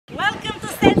Welcome to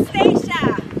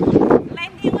st.stacia.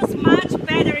 Landing was much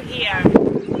better here.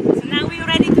 So now we're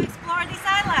ready to explore this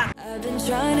island. I've been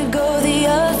trying to go the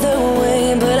other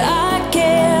way, but I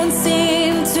can't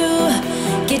seem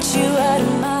to get you out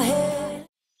of my head.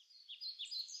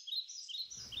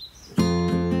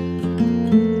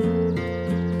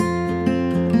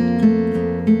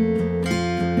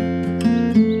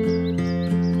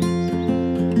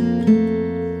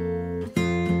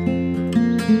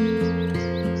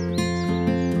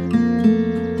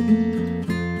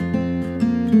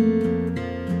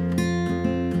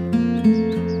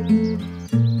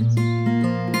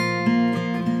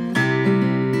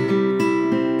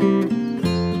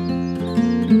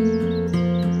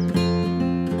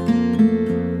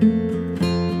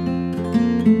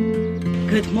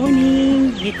 Good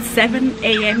morning, it's 7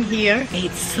 a.m. here.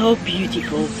 It's so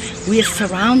beautiful. We are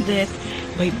surrounded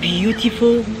by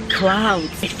beautiful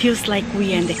clouds. It feels like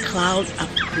we are in the cloud of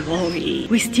glory.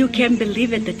 We still can't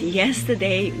believe it that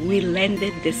yesterday we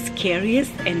landed the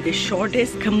scariest and the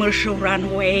shortest commercial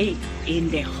runway in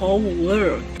the whole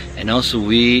world. And also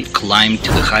we climbed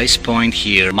to the highest point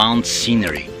here, Mount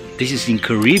Scenery. This is in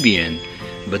Caribbean,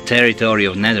 but territory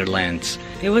of Netherlands.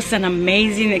 It was an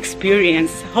amazing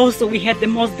experience. Also, we had the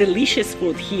most delicious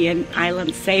food here in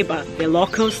island Saba. The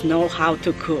locals know how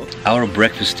to cook. Our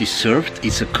breakfast is served,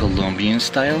 it's a Colombian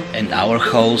style, and our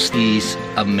host is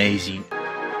amazing.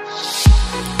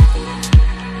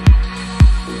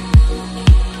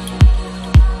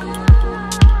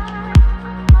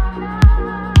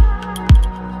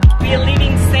 We are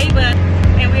leaving Saba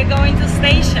and we're going to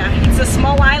Stacia. It's a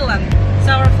small island.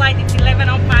 So our flight is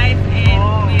 11:05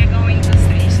 and we are going to Stacia.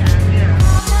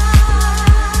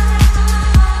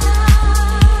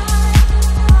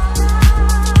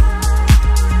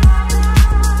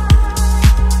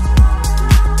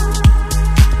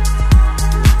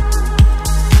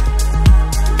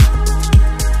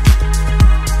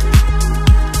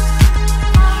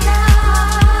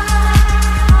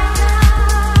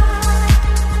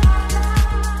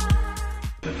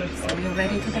 So we're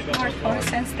ready to depart for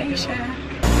st.stacia.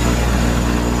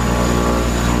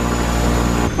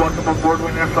 Welcome aboard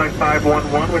Winair Flight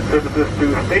 511 with services to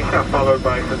Stacia, followed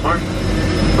by St. Martin.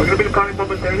 We're going to be departing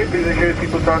momentarily. Please ensure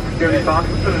people talk security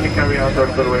process and then carry out our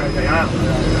little way on the island.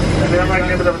 And then like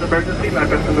members of an emergency, my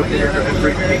best to look here and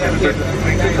bring seat and emergency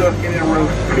exit to us in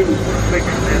rows 2, 6,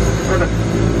 and 7.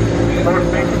 Our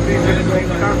station, please finish main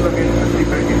cars located in the seat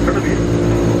back in front of you.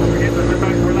 Don't forget to sit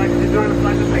back, relax, and enjoy the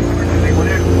flight, and thank you for choosing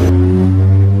Winair.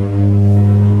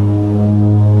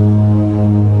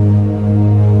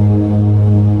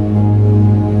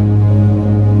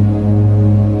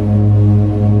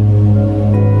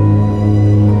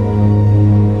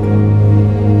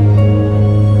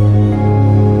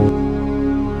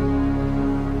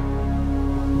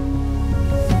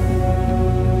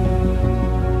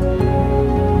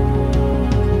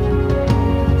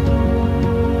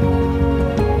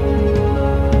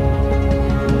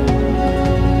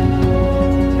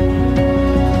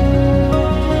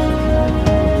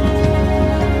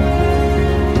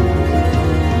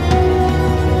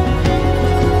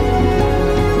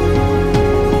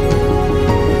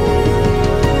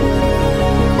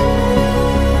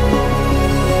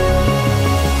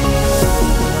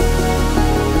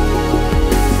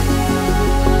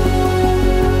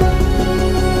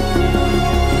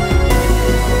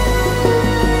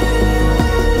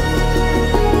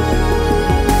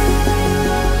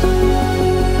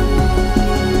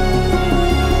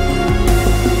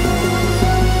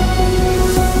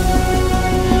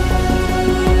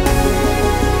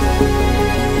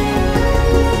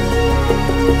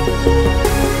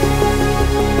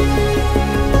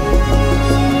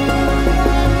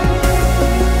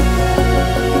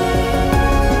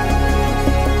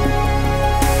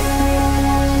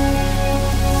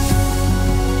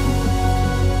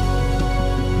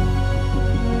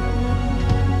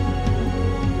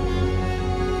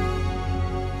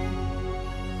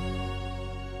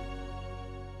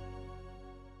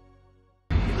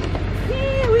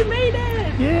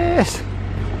 Yes!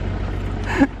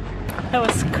 That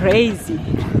was crazy.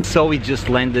 So we just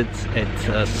landed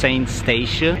at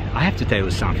St.stacia. I have to tell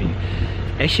you something.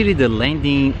 Actually, the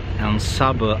landing on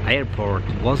Saba airport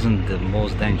wasn't the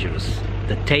most dangerous.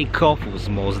 The takeoff was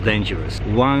most dangerous.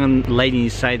 One lady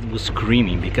inside was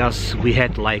screaming because we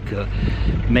had like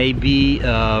maybe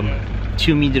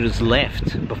 2 meters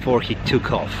left before he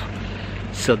took off.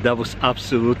 So that was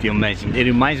absolutely amazing. It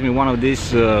reminds me of one of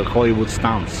these Hollywood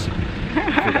stunts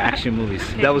for the action movies.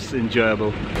 That was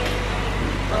enjoyable.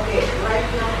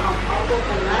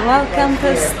 Welcome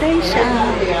to Stacia.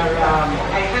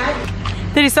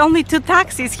 There is only 2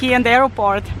 taxis here in the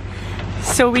airport.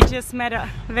 So we just met a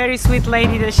very sweet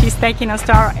lady that she's taking us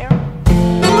to our airport.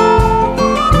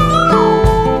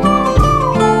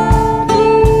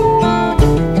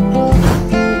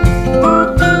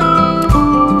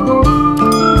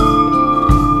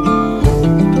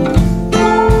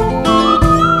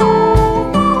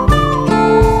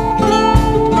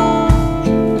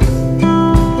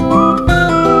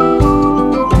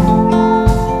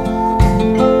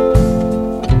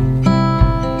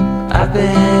 I've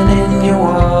been in your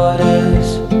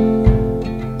waters,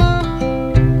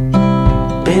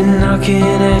 been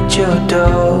knocking at your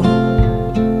door.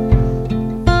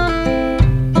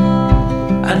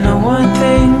 I know one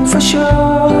thing for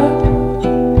sure,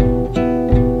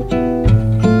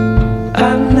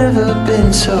 I've never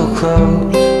been so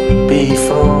close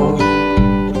before.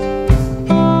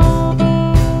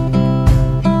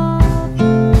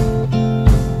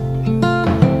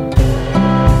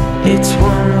 It's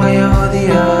one way or the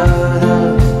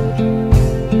other,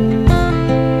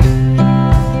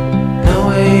 no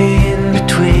way in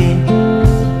between.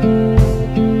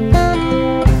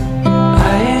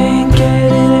 I ain't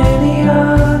getting any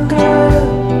younger,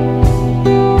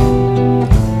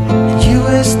 and you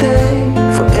will stay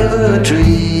forever a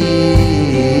dream.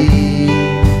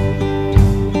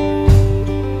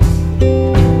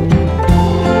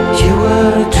 You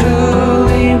were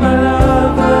truly my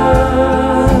lover,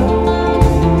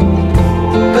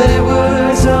 but it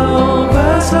was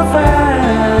over so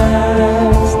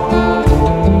fast.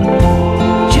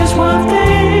 Just one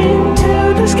thing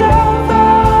to discover.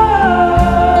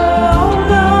 Oh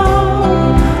no,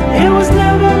 it was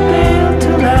never built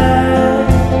to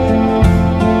last.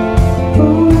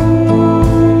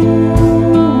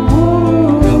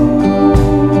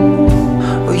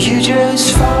 Well, you just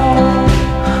fall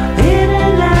in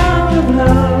and out of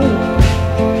love.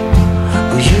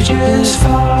 Well, you just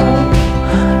fall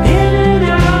in and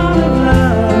out of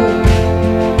love.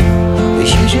 Well,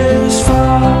 you just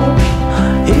fall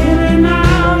in and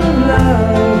out of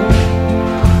love.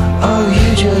 Oh,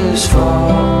 you just fall.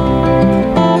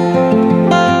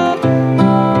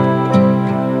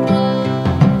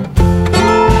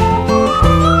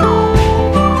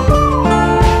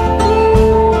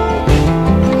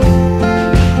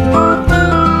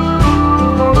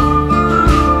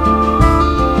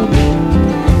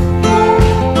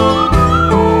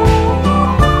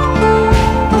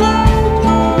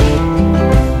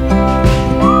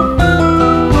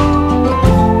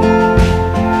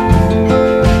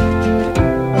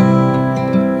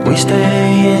 We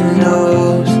stay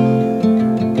indoors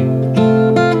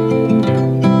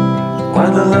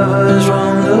while the lovers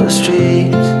roam the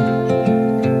streets.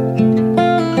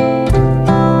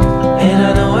 And I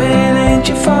know it ain't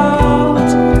your fault,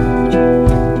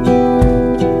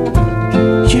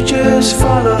 you just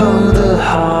follow the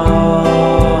heartbeats.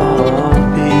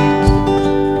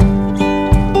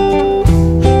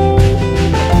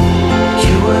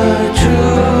 You were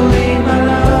truly my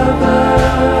lover.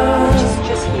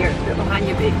 Just here, the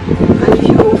Oranje Bay. And if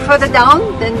you go further down,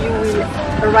 then you will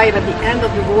arrive at the end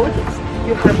of the road.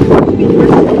 You have the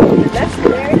Winair on the left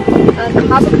there, and the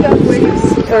Harbor Club where you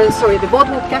see, sorry, the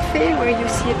Boardwalk Cafe where you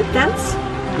see the tents.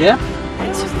 Yeah?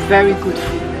 It's very good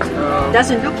food.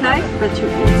 Doesn't look like, but you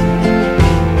eat.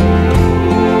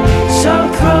 So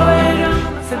throw it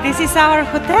on. So this is our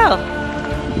hotel.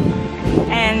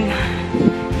 And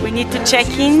we need to check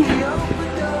in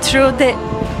through the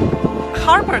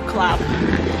Harbor Club.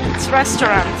 It's a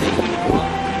restaurant.